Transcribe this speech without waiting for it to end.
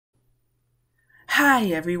Hi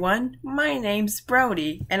everyone, my name's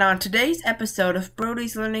Brody, and on today's episode of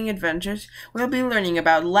Brody's Learning Adventures, we'll be learning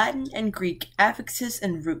about Latin and Greek affixes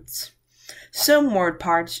and roots. Some word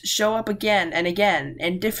parts show up again and again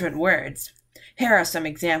in different words. Here are some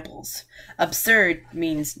examples. Absurd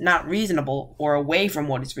means not reasonable or away from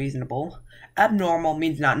what is reasonable. Abnormal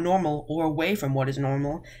means not normal or away from what is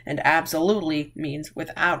normal, and absolutely means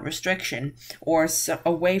without restriction or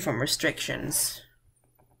away from restrictions.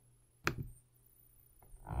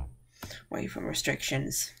 Away from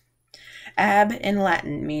restrictions. Ab in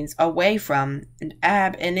Latin means away from, and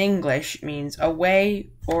ab in English means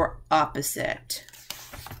away or opposite.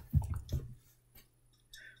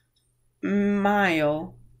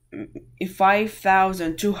 Mile,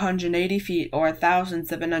 5,280 feet or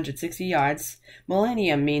 1,760 yards.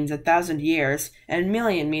 Millennium means 1,000 years, and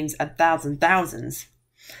million means 1,000 thousands.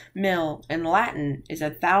 Mil in Latin is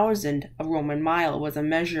 1,000. A Roman mile was a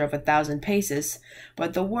measure of 1,000 paces,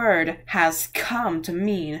 but the word has come to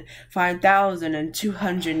mean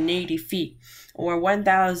 5,280 feet, or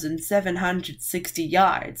 1,760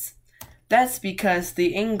 yards. That's because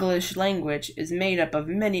the English language is made up of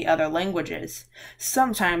many other languages.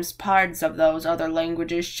 Sometimes parts of those other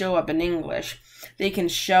languages show up in English. They can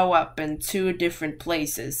show up in two different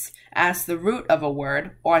places, as the root of a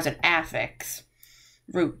word or as an affix.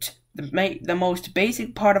 Root, the most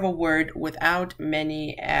basic part of a word without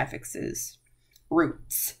many affixes.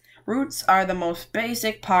 Roots. Roots are the most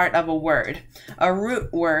basic part of a word. A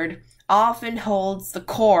root word often holds the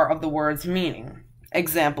core of the word's meaning.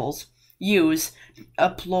 Examples: use,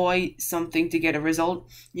 employ something to get a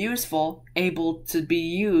result. Useful, able to be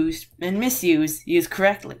used. And misuse, used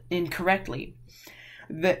incorrectly.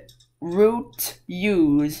 The root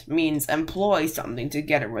use means employ something to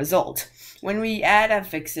get a result. When we add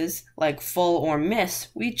affixes, like full or miss,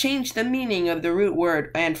 we change the meaning of the root word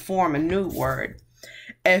and form a new word.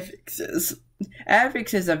 Affixes.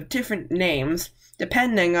 Affixes have different names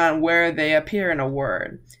depending on where they appear in a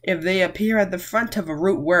word. If they appear at the front of a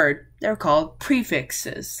root word, they're called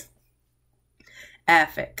prefixes.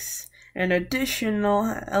 Affix. An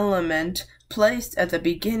additional element placed at the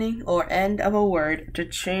beginning or end of a word to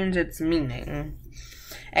change its meaning.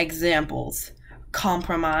 Examples: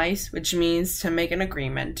 compromise, which means to make an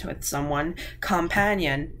agreement with someone.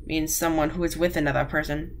 Companion means someone who is with another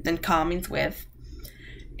person, and com means with.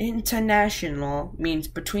 International means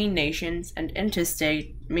between nations, and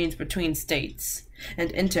interstate means between states,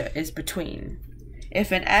 and inter is between.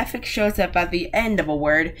 If an affix shows up at the end of a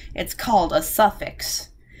word, it's called a suffix.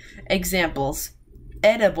 Examples: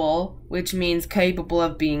 edible, which means capable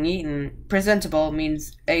of being eaten. Presentable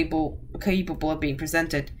means capable of being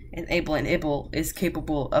presented, and able and able is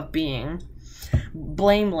capable of being.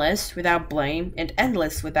 Blameless, without blame, and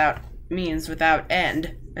endless means without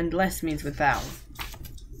end, and less means without.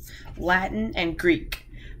 Latin and Greek.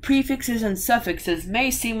 Prefixes and suffixes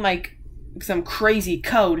may seem like some crazy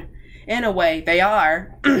code. In a way, they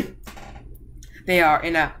are. They are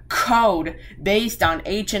in a code based on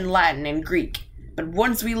ancient Latin and Greek. But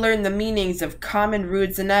once we learn the meanings of common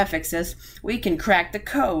roots and affixes, we can crack the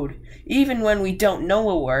code. Even when we don't know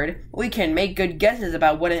a word, we can make good guesses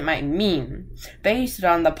about what it might mean, based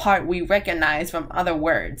on the part we recognize from other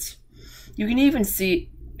words. You can even see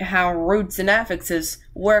how roots and affixes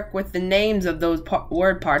work with the names of those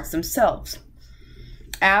word parts themselves.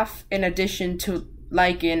 Af, in addition to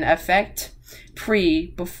like in affect, pre,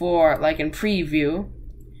 before, like in preview.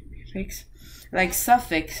 Like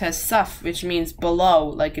suffix has suff, which means below,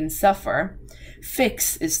 like in suffer.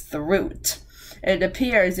 Fix is the root. It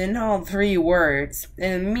appears in all three words,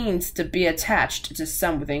 and it means to be attached to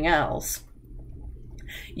something else.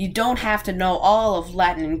 You don't have to know all of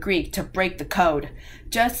Latin and Greek to break the code.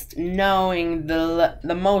 Just knowing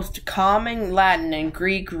the most common Latin and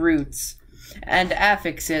Greek roots and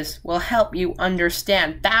affixes will help you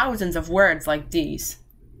understand thousands of words like these.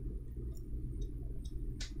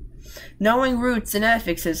 Knowing roots and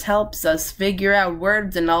affixes helps us figure out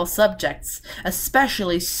words in all subjects,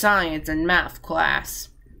 especially science and math class.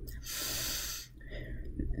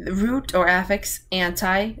 Root or affix,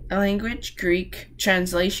 anti, language, Greek,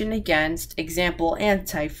 translation against, example,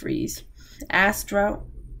 antifreeze. Astro,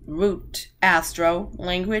 root, astro,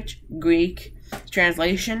 language, Greek,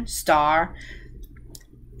 translation, star,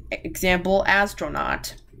 example,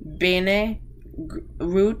 astronaut. Bene,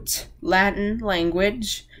 root, Latin,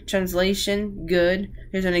 language, translation, good.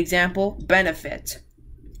 Here's an example, benefit.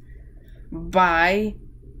 Bi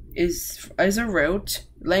is a root,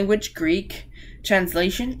 language, Greek,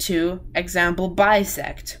 translation to, example,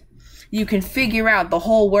 bisect. You can figure out the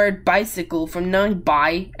whole word bicycle from knowing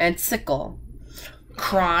bi and sickle.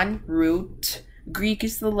 Cron, root, Greek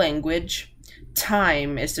is the language.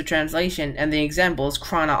 Time is the translation, and the example is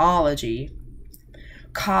chronology.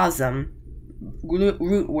 Cosm,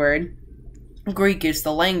 root word. Greek is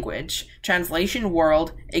the language. Translation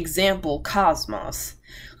world. Example cosmos.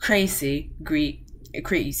 Crazy, Greek,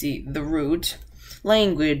 crazy, the root.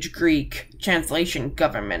 Language Greek. Translation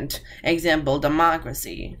government. Example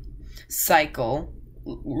democracy. Cycle,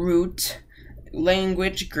 root.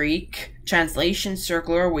 Language Greek. Translation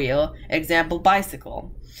circular wheel. Example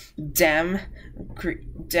bicycle. Dem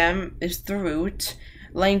is the root.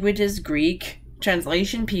 Language is Greek.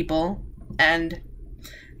 Translation people. And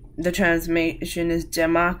the translation is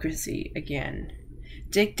democracy again.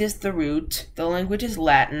 Dict is the root. The language is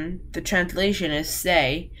Latin. The translation is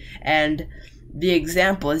say. And the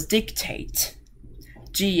example is dictate.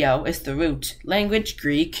 Geo is the root. Language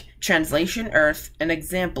Greek. Translation earth. An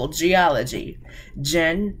example geology.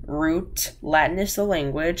 Gen, root. Latin is the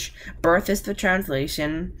language. Birth is the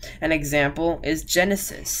translation. An example is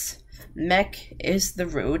Genesis. Mech is the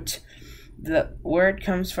root. The word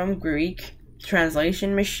comes from Greek.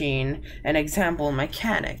 Translation machine. An example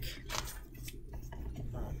mechanic.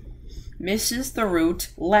 Miss is the root.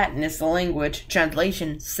 Latin is the language.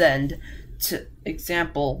 Translation send.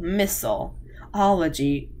 Example missile.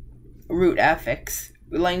 Ology, root affix.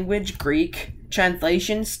 Language Greek.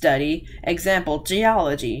 Translation study. Example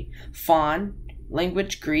geology. Fawn,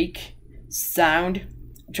 language Greek. Sound,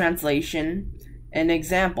 translation. An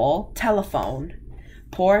example telephone.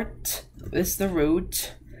 Port is the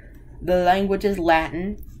root. The language is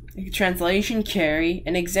Latin. Translation carry.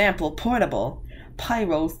 An example portable.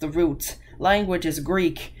 Pyro is the root. Language is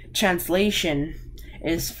Greek. Translation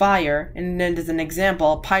is fire. And then there's an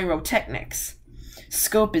example pyrotechnics.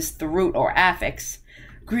 Scope is the root or affix.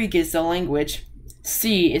 Greek is the language.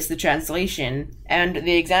 See is the translation. And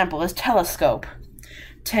the example is telescope.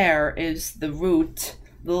 Terre is the root.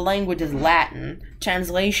 The language is Latin.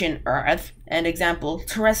 Translation earth. And example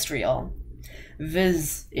terrestrial.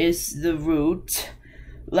 Vis is the root.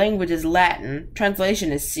 Language is Latin.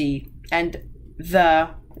 Translation is see. And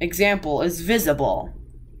the example is visible.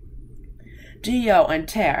 Geo and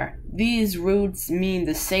terre. These roots mean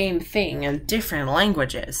the same thing in different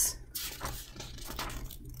languages.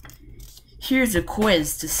 Here's a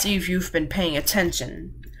quiz to see if you've been paying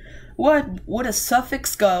attention. What would a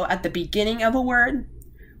suffix go at the beginning of a word?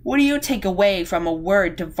 What do you take away from a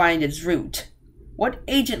word to find its root? What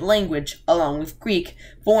ancient language, along with Greek,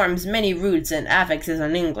 forms many roots and affixes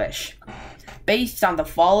in English? Based on the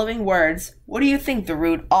following words, what do you think the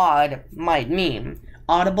root odd might mean?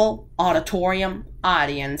 Audible, auditorium,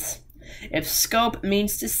 audience. If scope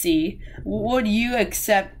means to see, would you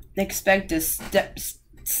expect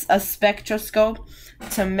a spectroscope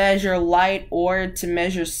to measure light or to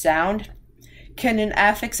measure sound? Can an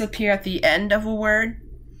affix appear at the end of a word?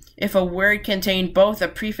 If a word contained both a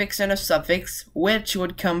prefix and a suffix, which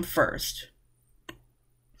would come first?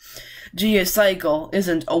 Geocycle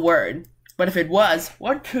isn't a word, but if it was,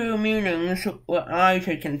 what two meanings would I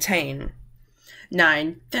could contain?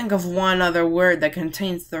 9. Think of one other word that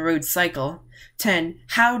contains the root cycle. 10.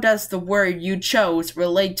 How does the word you chose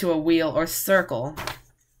relate to a wheel or circle?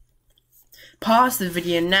 Pause the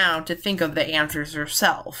video now to think of the answers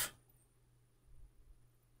yourself.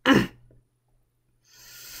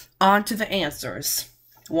 On to the answers.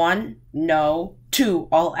 1. No. 2.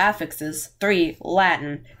 All affixes. 3.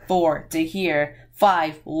 Latin. 4. To hear.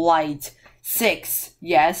 5. Light. 6.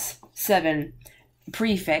 Yes. 7.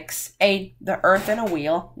 Prefix. 8. The earth and a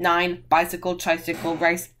wheel. 9. Bicycle, tricycle,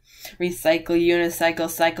 recycle, unicycle,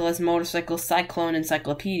 cyclist, motorcycle, cyclone,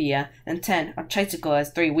 encyclopedia. And 10. A tricycle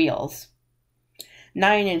has 3 wheels.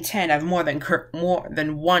 9 and 10 have more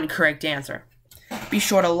than one correct answer. Be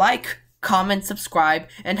sure to like, comment, subscribe,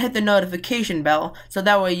 and hit the notification bell so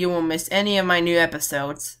that way you won't miss any of my new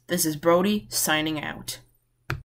episodes. This is Brody signing out.